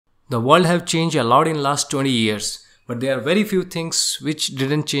The world have changed a lot in last 20 years, but there are very few things which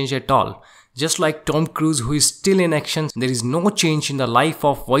didn't change at all. Just like Tom Cruise, who is still in action, there is no change in the life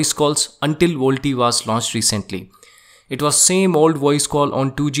of voice calls until VoLTE was launched recently. It was same old voice call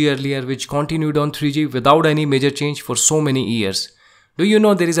on 2G earlier, which continued on 3G without any major change for so many years. Do you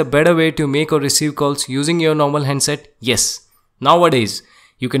know there is a better way to make or receive calls using your normal handset? Yes. Nowadays,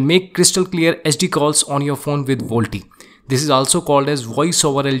 you can make crystal clear HD calls on your phone with VoLTE. This is also called as Voice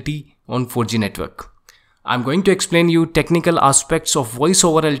over LTE on 4G network. I'm going to explain you technical aspects of Voice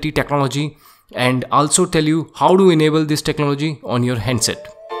over LTE technology and also tell you how to enable this technology on your handset.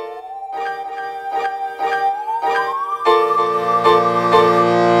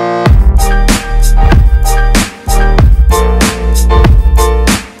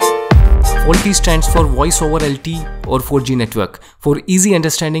 VoLTE stands for Voice over LTE or 4G network. For easy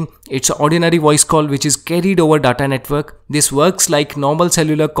understanding, it's an ordinary voice call which is carried over data network. This works like normal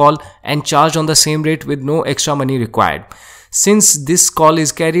cellular call and charged on the same rate with no extra money required. Since this call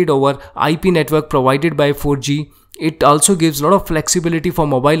is carried over IP network provided by 4G, it also gives a lot of flexibility for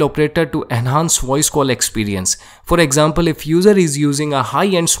mobile operator to enhance voice call experience. For example, if user is using a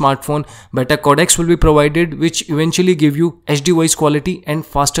high-end smartphone, better codecs will be provided which eventually give you HD voice quality and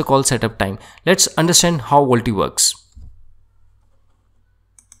faster call setup time. Let's understand how VoLTE works.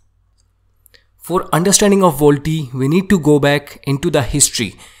 For understanding of VoLTE, we need to go back into the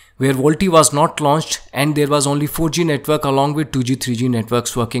history where VoLTE was not launched and there was only 4G network along with 2G, 3G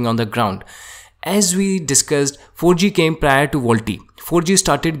networks working on the ground. As we discussed, 4G came prior to VoLTE. 4G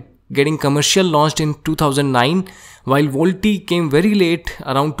started getting commercial launched in 2009, while VoLTE came very late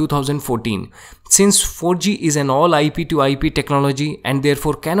around 2014. Since 4G is an all IP to IP technology and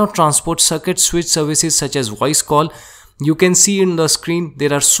therefore cannot transport circuit switch services such as voice call, you can see in the screen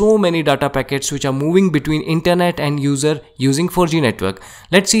there are so many data packets which are moving between internet and user using 4G network.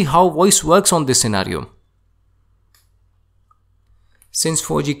 Let's see how voice works on this scenario. Since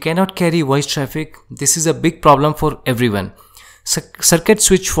 4G cannot carry voice traffic, this is a big problem for everyone. Circuit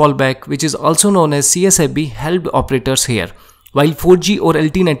switch fallback, which is also known as CSFB, helped operators here. While 4G or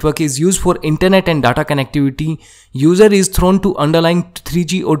LTE network is used for internet and data connectivity, user is thrown to underlying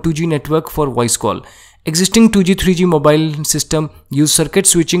 3G or 2G network for voice call. Existing 2G, 3G mobile system use circuit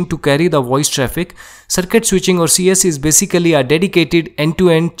switching to carry the voice traffic. Circuit switching or CS is basically a dedicated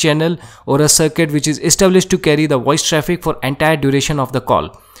end-to-end channel or a circuit which is established to carry the voice traffic for entire duration of the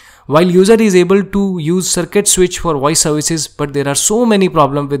call. While user is able to use circuit switch for voice services, but there are so many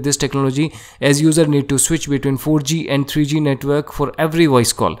problems with this technology as user need to switch between 4G and 3G network for every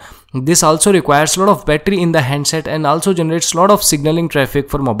voice call. This also requires a lot of battery in the handset and also generates a lot of signaling traffic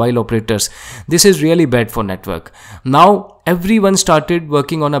for mobile operators. This is really bad for network. Now everyone started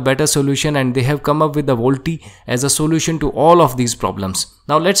working on a better solution and they have come up with the VoLTE as a solution to all of these problems.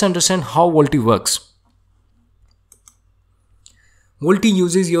 Now let's understand how VoLTE works. VoLTE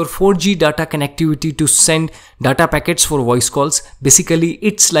uses your 4G data connectivity to send data packets for voice calls. Basically,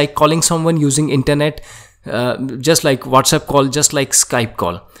 it's like calling someone using internet, just like WhatsApp call, just like Skype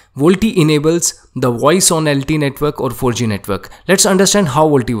call. VoLTE enables the voice on LTE network or 4G network. Let's understand how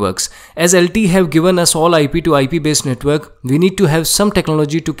VoLTE works. As LTE have given us all IP to IP based network, we need to have some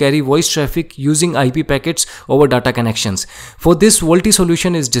technology to carry voice traffic using IP packets over data connections. For this, VoLTE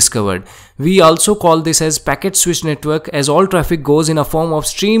solution is discovered. We also call this as packet switch network, as all traffic goes in a form of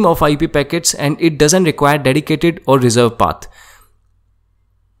stream of IP packets and it doesn't require dedicated or reserved path.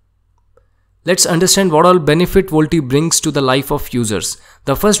 Let's understand what all benefit VoLTE brings to the life of users.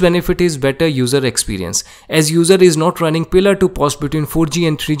 The first benefit is better user experience. As user is not running pillar to post between 4G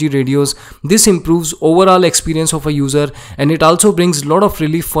and 3G radios, this improves overall experience of a user and it also brings a lot of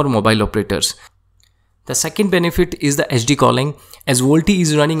relief for mobile operators. The second benefit is the HD calling. As VoLTE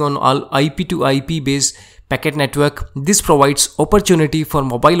is running on all IP to IP based packet network, this provides opportunity for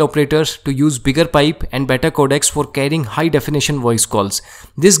mobile operators to use bigger pipe and better codecs for carrying high definition voice calls.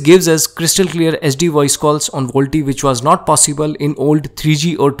 This gives us crystal clear HD voice calls on VoLTE, which was not possible in old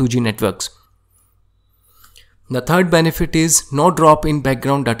 3G or 2G networks. The third benefit is no drop in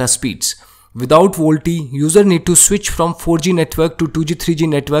background data speeds. Without VoLTE, user need to switch from 4G network to 2G, 3G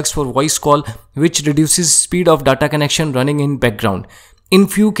networks for voice call, which reduces speed of data connection running in background. In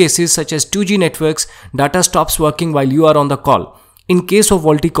few cases such as 2G networks, data stops working while you are on the call. In case of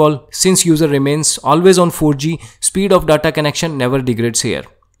VoLTE call, since user remains always on 4G, speed of data connection never degrades here,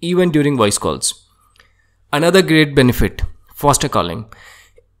 even during voice calls. Another great benefit, faster calling.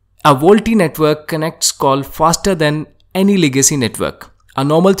 A VoLTE network connects call faster than any legacy network. A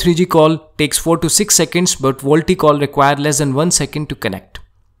normal 3G call takes 4 to 6 seconds, but VoLTE call requires less than 1 second to connect.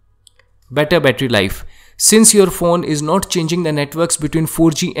 Better battery life. Since your phone is not changing the networks between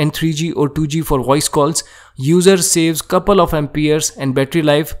 4G and 3G or 2G for voice calls, user saves couple of amperes and battery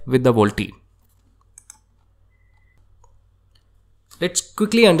life with the VoLTE. Let's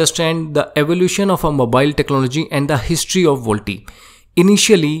quickly understand the evolution of a mobile technology and the history of VoLTE.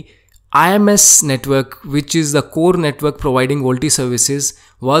 Initially, IMS network, which is the core network providing VoLTE services,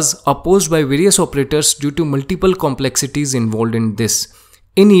 was opposed by various operators due to multiple complexities involved in this.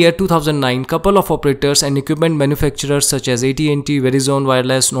 In year 2009, couple of operators and equipment manufacturers such as AT&T, Verizon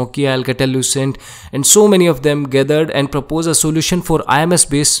Wireless, Nokia, Alcatel-Lucent and so many of them gathered and proposed a solution for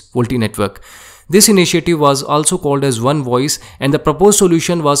IMS-based VoLTE network. This initiative was also called as One Voice, and the proposed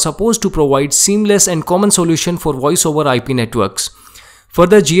solution was supposed to provide seamless and common solution for voice over IP networks.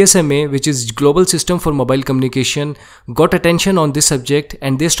 Further, GSMA, which is Global System for Mobile Communication, got attention on this subject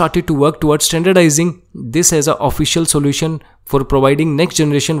and they started to work towards standardizing this as an official solution for providing next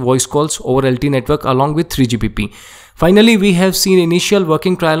generation voice calls over LTE network along with 3GPP. Finally, we have seen initial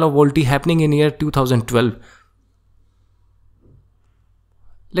working trial of VoLTE happening in year 2012.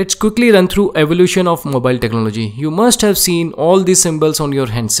 Let's quickly run through evolution of mobile technology. You must have seen all these symbols on your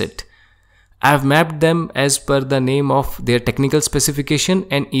handset. I have mapped them as per the name of their technical specification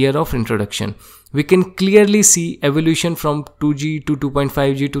and year of introduction. We can clearly see evolution from 2G to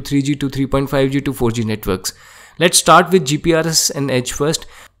 2.5G to 3G to 3.5G to 4G networks. Let's start with GPRS and Edge first.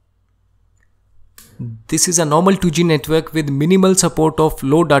 This is a normal 2G network with minimal support of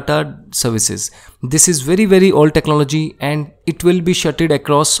low data services. This is very old technology and it will be shuttered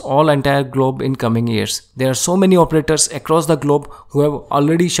across all entire globe in coming years. There are so many operators across the globe who have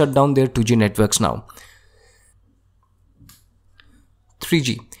already shut down their 2G networks now.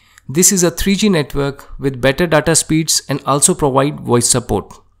 3G. This is a 3G network with better data speeds and also provide voice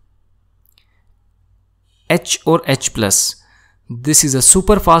support. H or H+. This is a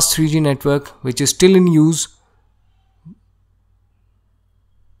super fast 3G network which is still in use.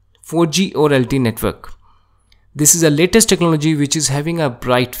 4G or LTE network. This is the latest technology which is having a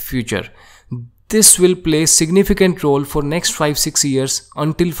bright future. This will play significant role for next 5-6 years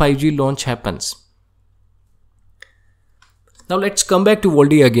until 5G launch happens. Now let's come back to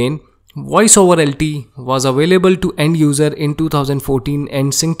VoLTE again. Voice over LTE was available to end user in 2014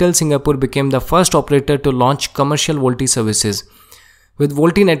 and Singtel Singapore became the first operator to launch commercial VoLTE services. With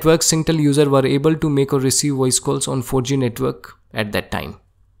VoLTE networks, Singtel users were able to make or receive voice calls on 4G network at that time.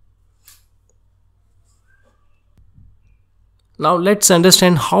 Now let's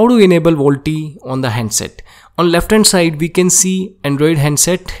understand how to enable VoLTE on the handset. On left hand side we can see Android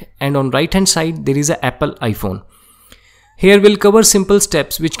handset and on right hand side there is a Apple iPhone. Here we'll cover simple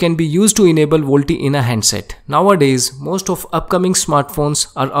steps which can be used to enable VoLTE in a handset. Nowadays most of upcoming smartphones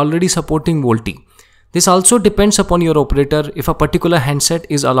are already supporting VoLTE. This also depends upon your operator if a particular handset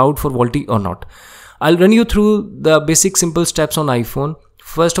is allowed for VoLTE or not. I'll run you through the basic simple steps on iPhone.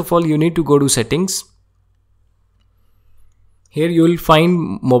 First of all, you need to go to settings. Here you will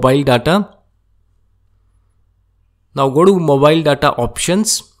find mobile data. Now go to mobile data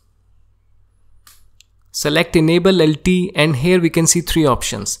options. Select enable LTE and here we can see 3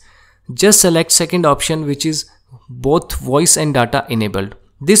 options. Just select second option which is both voice and data enabled.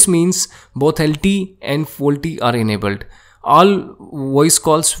 This means both LTE and VoLTE are enabled. All voice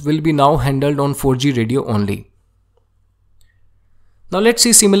calls will be now handled on 4G radio only. Now let's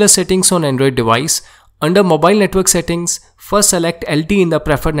see similar settings on Android device. Under mobile network settings, first select LTE in the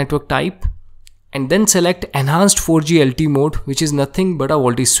preferred network type and then select enhanced 4G LTE mode which is nothing but a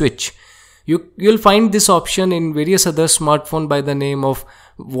VoLTE switch. You'll find this option in various other smartphones by the name of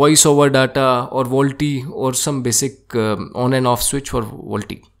voice over data or VoLTE or some basic on and off switch for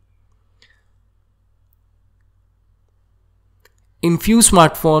VoLTE. In few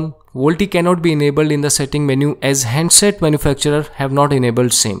smartphones, VoLTE cannot be enabled in the setting menu as handset manufacturers have not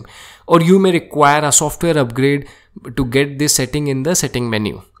enabled same, or you may require a software upgrade to get this setting in the setting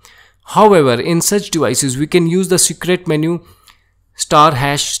menu. However, in such devices we can use the secret menu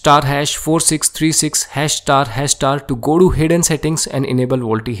 *#4636#* to go to hidden settings and enable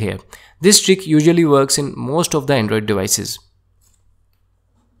VoLTE here. This trick usually works in most of the Android devices.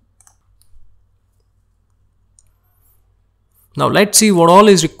 Now let's see what all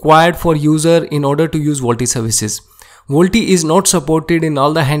is required for user in order to use VoLTE services. VoLTE is not supported in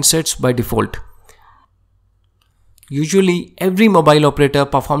all the handsets by default. Usually, every mobile operator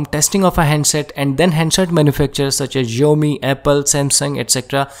performs testing of a handset and then handset manufacturers such as Xiaomi, Apple, Samsung,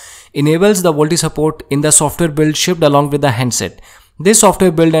 etc. enables the VoLTE support in the software build shipped along with the handset. This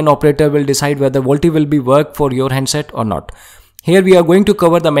software build and operator will decide whether VoLTE will be work for your handset or not. Here we are going to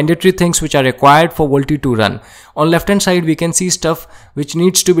cover the mandatory things which are required for VoLTE to run. On left hand side we can see stuff which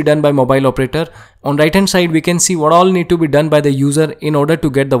needs to be done by mobile operator. On right hand side we can see what all need to be done by the user in order to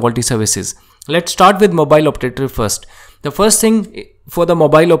get the VoLTE services. Let's start with mobile operator first. The first thing for the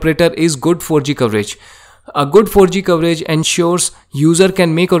mobile operator is good 4G coverage. A good 4G coverage ensures user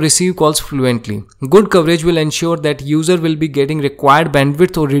can make or receive calls fluently. Good coverage will ensure that user will be getting required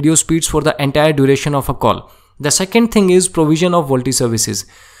bandwidth or radio speeds for the entire duration of a call. The second thing is provision of VoLTE services.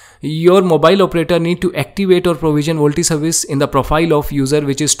 Your mobile operator need to activate or provision VoLTE service in the profile of user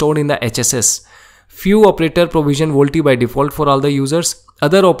which is stored in the HSS. Few operator provision VoLTE by default for all the users.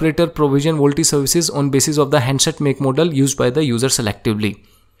 Other operator provision VoLTE services on basis of the handset make model used by the user selectively.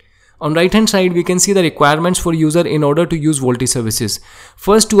 On right hand side we can see the requirements for user in order to use VoLTE services.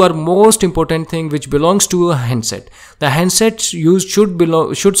 First to our most important thing which belongs to a handset. The handset used should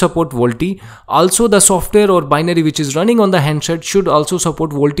support VoLTE. Also the software or binary which is running on the handset should also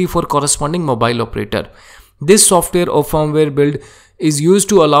support VoLTE for corresponding mobile operator. This software or firmware build is used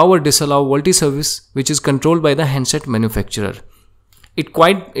to allow or disallow VoLTE service which is controlled by the handset manufacturer. It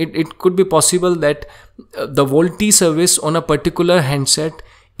could be possible that the VoLTE service on a particular handset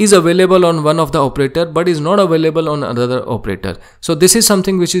is available on one of the operator but is not available on another operator. So this is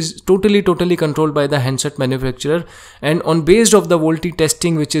something which is totally controlled by the handset manufacturer, and on based of the VoLTE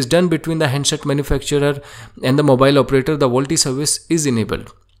testing which is done between the handset manufacturer and the mobile operator, the VoLTE service is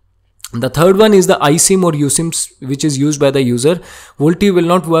enabled. The third one is the iSIM or USIM which is used by the user. VoLTE will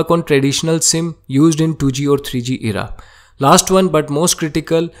not work on traditional SIM used in 2G or 3G era. Last one but most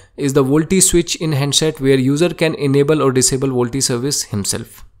critical is the VoLTE switch in handset where user can enable or disable VoLTE service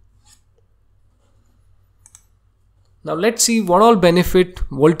himself. Now let's see what all benefit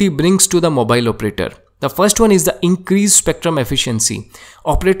VoLTE brings to the mobile operator. The first one is the increased spectrum efficiency.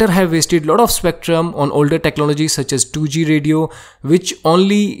 Operator have wasted lot of spectrum on older technologies such as 2G radio which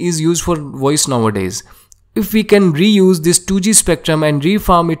only is used for voice nowadays. If we can reuse this 2G spectrum and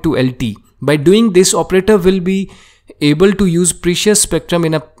refarm it to LTE, by doing this operator will be able to use precious spectrum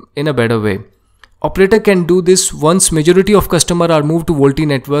in a better way. Operator can do this once majority of customers are moved to VoLTE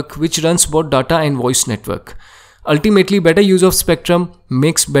network which runs both data and voice network. Ultimately, better use of spectrum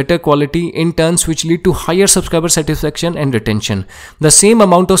makes better quality in turns which lead to higher subscriber satisfaction and retention. The same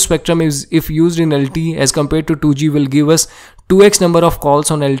amount of spectrum is if used in LTE as compared to 2G will give us 2x number of calls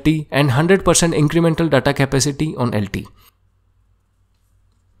on LTE and 100% incremental data capacity on LTE.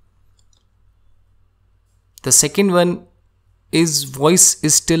 The second one is voice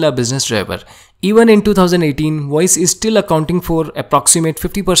is still a business driver. Even in 2018, voice is still accounting for approximate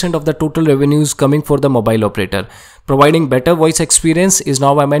 50% of the total revenues coming for the mobile operator. Providing better voice experience is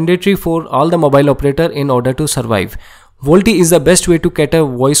now a mandatory for all the mobile operator in order to survive. VoLTE is the best way to cater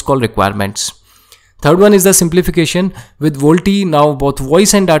voice call requirements. Third one is the simplification. With VoLTE now both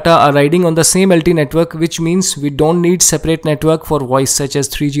voice and data are riding on the same LTE network, which means we don't need separate network for voice such as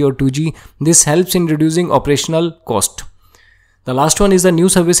 3G or 2G. This helps in reducing operational cost. The last one is the new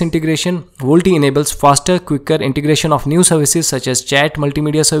service integration. VoLTE enables faster, quicker integration of new services such as chat,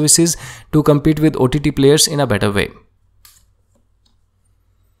 multimedia services to compete with OTT players in a better way.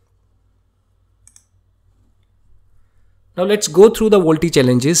 Now let's go through the VoLTE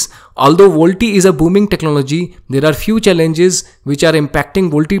challenges. Although VoLTE is a booming technology, there are few challenges which are impacting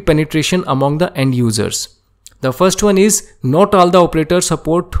VoLTE penetration among the end users. The first one is not all the operators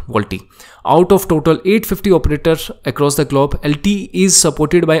support VoLTE. Out of total 850 operators across the globe, LTE is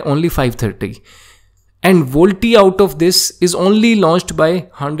supported by only 530. And VoLTE out of this is only launched by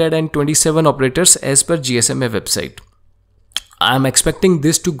 127 operators as per GSMA website. I am expecting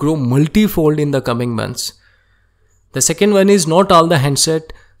this to grow multi-fold in the coming months. The second one is not all the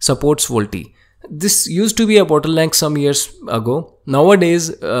handset supports VoLTE. This used to be a bottleneck some years ago.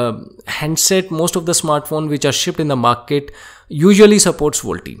 Nowadays, handset, most of the smartphones which are shipped in the market usually supports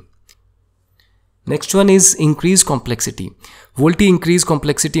VoLTE. Next one is increased complexity. VoLTE increased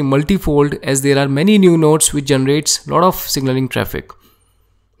complexity multifold as there are many new nodes which generates lot of signaling traffic.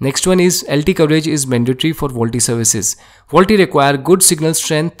 Next one is LTE coverage is mandatory for VoLTE services. VoLTE require good signal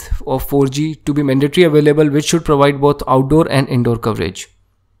strength of 4G to be mandatory available, which should provide both outdoor and indoor coverage.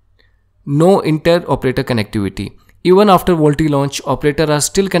 No inter-operator connectivity. Even after VoLTE launch, operators are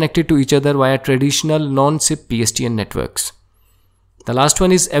still connected to each other via traditional non-SIP PSTN networks. The last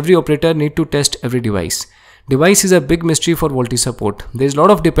one is every operator need to test every device. Device is a big mystery for VoLTE support. There is a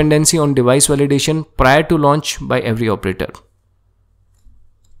lot of dependency on device validation prior to launch by every operator.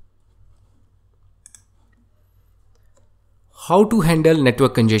 How to handle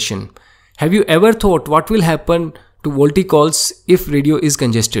network congestion? Have you ever thought what will happen to VoLTE calls if radio is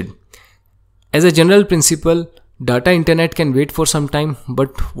congested? As a general principle, Data internet can wait for some time,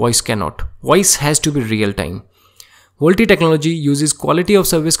 but voice cannot. Voice has to be real time. VoLTE technology uses quality of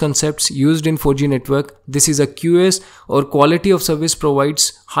service concepts used in 4G network. This is a QoS, or quality of service,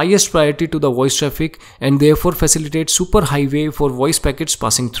 provides highest priority to the voice traffic and therefore facilitates superhighway for voice packets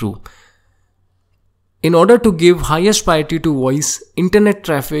passing through. In order to give highest priority to voice, internet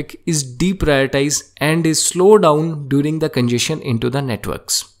traffic is deprioritized and is slowed down during the congestion into the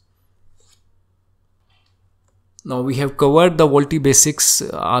networks. Now we have covered the VoLTE basics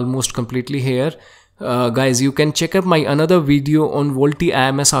almost completely here. Guys, you can check out my another video on VoLTE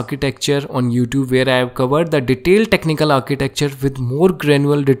IMS architecture on YouTube, where I have covered the detailed technical architecture with more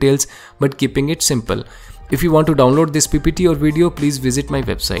granular details but keeping it simple. If you want to download this PPT or video, please visit my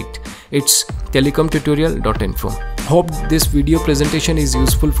website. It's telecomtutorial.info. Hope this video presentation is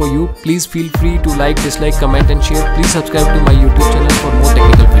useful for you. Please feel free to like, dislike, comment and share. Please subscribe to my YouTube channel for more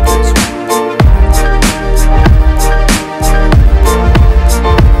technical videos.